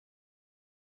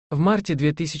В марте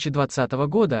 2020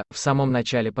 года, в самом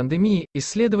начале пандемии,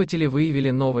 исследователи выявили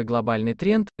новый глобальный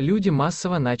тренд: люди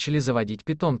массово начали заводить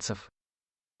питомцев.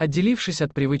 Отделившись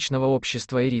от привычного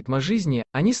общества и ритма жизни,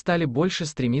 они стали больше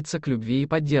стремиться к любви и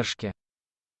поддержке.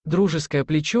 Дружеское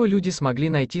плечо люди смогли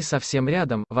найти совсем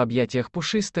рядом, в объятиях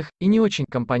пушистых и не очень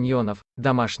компаньонов.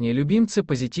 Домашние любимцы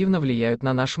позитивно влияют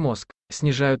на наш мозг,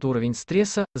 снижают уровень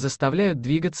стресса, заставляют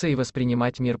двигаться и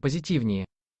воспринимать мир позитивнее.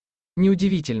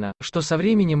 Неудивительно, что со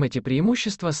временем эти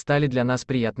преимущества стали для нас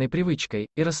приятной привычкой,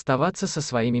 и расставаться со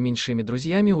своими меньшими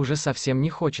друзьями уже совсем не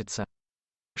хочется.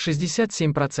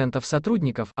 67%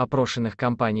 сотрудников, опрошенных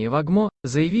компанией Вагмо,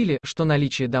 заявили, что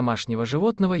наличие домашнего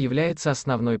животного является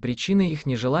основной причиной их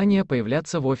нежелания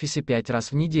появляться в офисе 5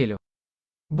 раз в неделю.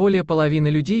 Более половины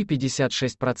людей,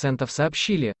 56%,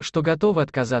 сообщили, что готовы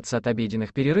отказаться от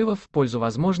обеденных перерывов в пользу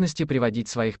возможности приводить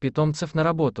своих питомцев на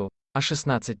работу, а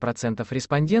 16%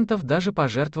 респондентов даже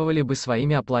пожертвовали бы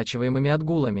своими оплачиваемыми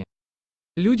отгулами.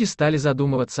 Люди стали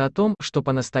задумываться о том, что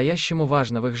по-настоящему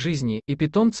важно в их жизни, и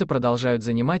питомцы продолжают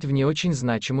занимать в ней очень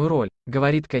значимую роль,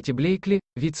 говорит Кэти Блейкли,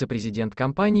 вице-президент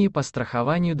компании по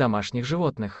страхованию домашних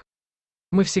животных.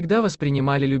 Мы всегда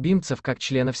воспринимали любимцев как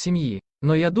членов семьи,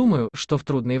 но я думаю, что в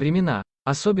трудные времена,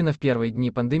 особенно в первые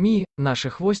дни пандемии, наши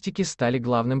хвостики стали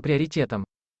главным приоритетом.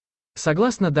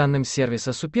 Согласно данным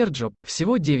сервиса Superjob,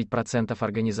 всего 9%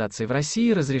 организаций в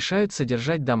России разрешают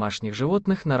содержать домашних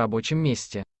животных на рабочем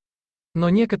месте. Но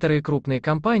некоторые крупные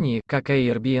компании, как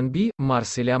Airbnb,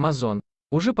 Mars или Amazon,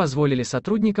 уже позволили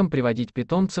сотрудникам приводить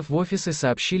питомцев в офис и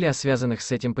сообщили о связанных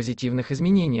с этим позитивных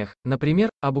изменениях, например,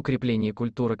 об укреплении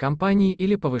культуры компании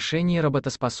или повышении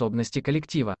работоспособности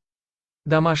коллектива.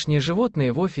 Домашние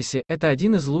животные в офисе – это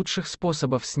один из лучших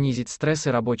способов снизить стресс и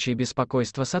рабочее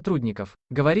беспокойство сотрудников,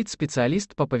 говорит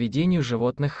специалист по поведению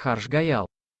животных Харш Гаял.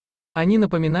 Они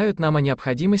напоминают нам о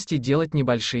необходимости делать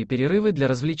небольшие перерывы для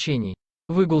развлечений.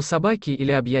 Выгул собаки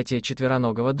или объятия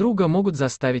четвероногого друга могут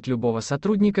заставить любого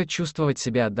сотрудника чувствовать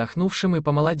себя отдохнувшим и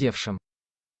помолодевшим.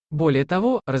 Более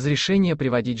того, разрешение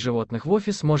приводить животных в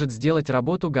офис может сделать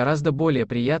работу гораздо более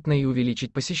приятной и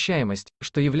увеличить посещаемость,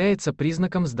 что является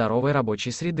признаком здоровой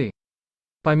рабочей среды.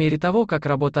 По мере того, как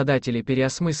работодатели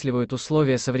переосмысливают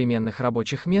условия современных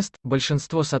рабочих мест,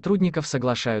 большинство сотрудников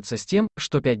соглашаются с тем,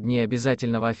 что 5 дней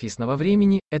обязательного офисного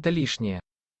времени – это лишнее.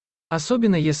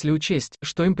 Особенно если учесть,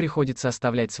 что им приходится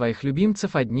оставлять своих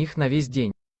любимцев одних на весь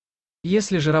день.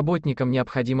 Если же работникам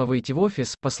необходимо выйти в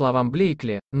офис, по словам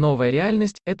Блейкли, новая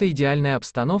реальность – это идеальная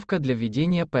обстановка для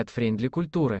введения pet-friendly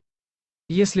культуры.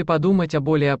 Если подумать о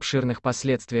более обширных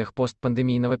последствиях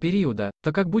постпандемийного периода,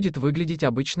 то как будет выглядеть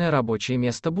обычное рабочее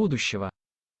место будущего?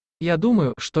 Я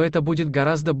думаю, что это будет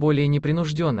гораздо более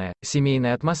непринужденная,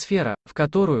 семейная атмосфера, в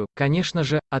которую, конечно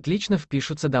же, отлично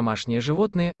впишутся домашние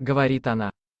животные, говорит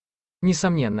она.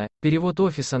 Несомненно, перевод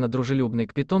офиса на дружелюбный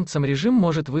к питомцам режим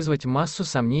может вызвать массу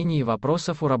сомнений и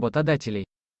вопросов у работодателей.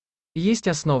 Есть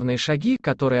основные шаги,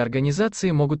 которые организации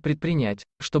могут предпринять,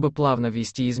 чтобы плавно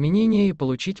ввести изменения и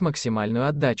получить максимальную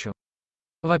отдачу.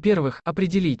 Во-первых,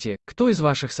 определите, кто из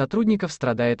ваших сотрудников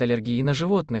страдает аллергией на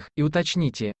животных, и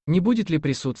уточните, не будет ли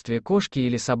присутствие кошки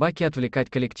или собаки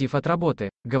отвлекать коллектив от работы,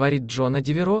 говорит Джона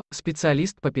Диверо,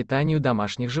 специалист по питанию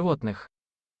домашних животных.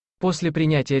 После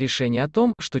принятия решения о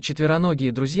том, что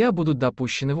четвероногие друзья будут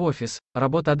допущены в офис,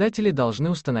 работодатели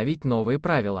должны установить новые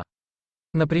правила.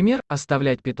 Например,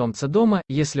 оставлять питомца дома,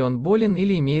 если он болен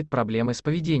или имеет проблемы с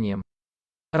поведением.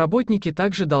 Работники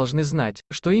также должны знать,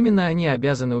 что именно они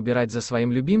обязаны убирать за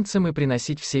своим любимцем и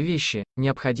приносить все вещи,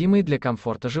 необходимые для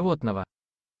комфорта животного.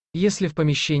 Если в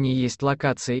помещении есть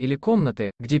локации или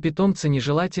комнаты, где питомцы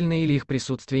нежелательны или их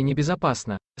присутствие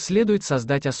небезопасно, следует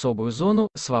создать особую зону,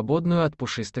 свободную от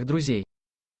пушистых друзей.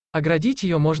 Оградить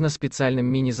ее можно специальным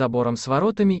мини-забором с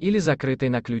воротами или закрытой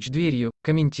на ключ дверью,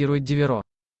 комментирует Диверо.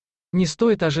 Не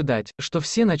стоит ожидать, что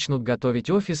все начнут готовить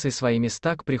офис и свои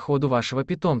места к приходу вашего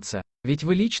питомца, ведь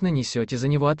вы лично несете за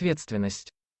него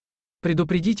ответственность.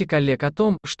 Предупредите коллег о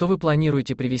том, что вы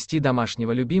планируете привести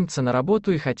домашнего любимца на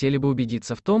работу и хотели бы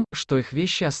убедиться в том, что их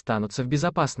вещи останутся в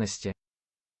безопасности.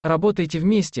 Работайте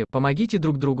вместе, помогите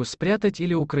друг другу спрятать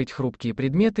или укрыть хрупкие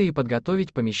предметы и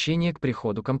подготовить помещение к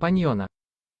приходу компаньона.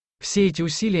 Все эти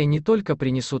усилия не только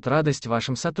принесут радость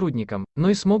вашим сотрудникам, но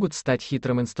и смогут стать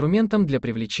хитрым инструментом для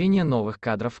привлечения новых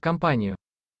кадров в компанию.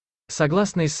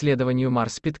 Согласно исследованию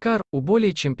Марс Питкар, у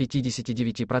более чем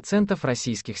 59%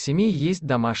 российских семей есть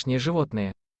домашние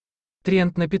животные.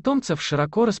 Тренд на питомцев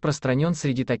широко распространен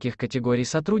среди таких категорий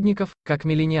сотрудников, как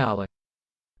миллениалы.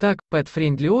 Так,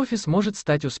 pet-friendly офис может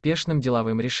стать успешным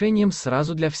деловым решением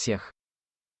сразу для всех.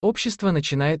 Общество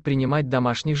начинает принимать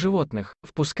домашних животных,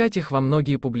 впускать их во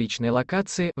многие публичные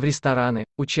локации, в рестораны,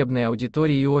 учебные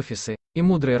аудитории и офисы, и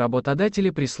мудрые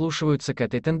работодатели прислушиваются к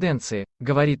этой тенденции,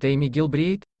 говорит Эйми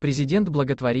Гилбрейт, президент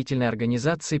благотворительной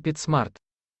организации PetSmart.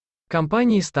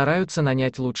 Компании стараются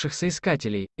нанять лучших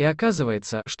соискателей, и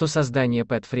оказывается, что создание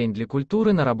pet-friendly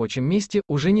культуры на рабочем месте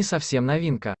уже не совсем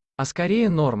новинка, а скорее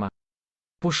норма.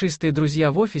 Пушистые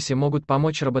друзья в офисе могут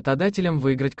помочь работодателям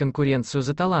выиграть конкуренцию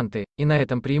за таланты, и на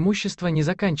этом преимущества не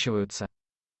заканчиваются.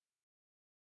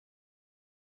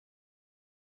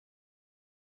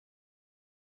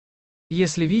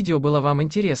 Если видео было вам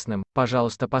интересным,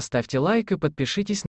 пожалуйста, поставьте лайк и подпишитесь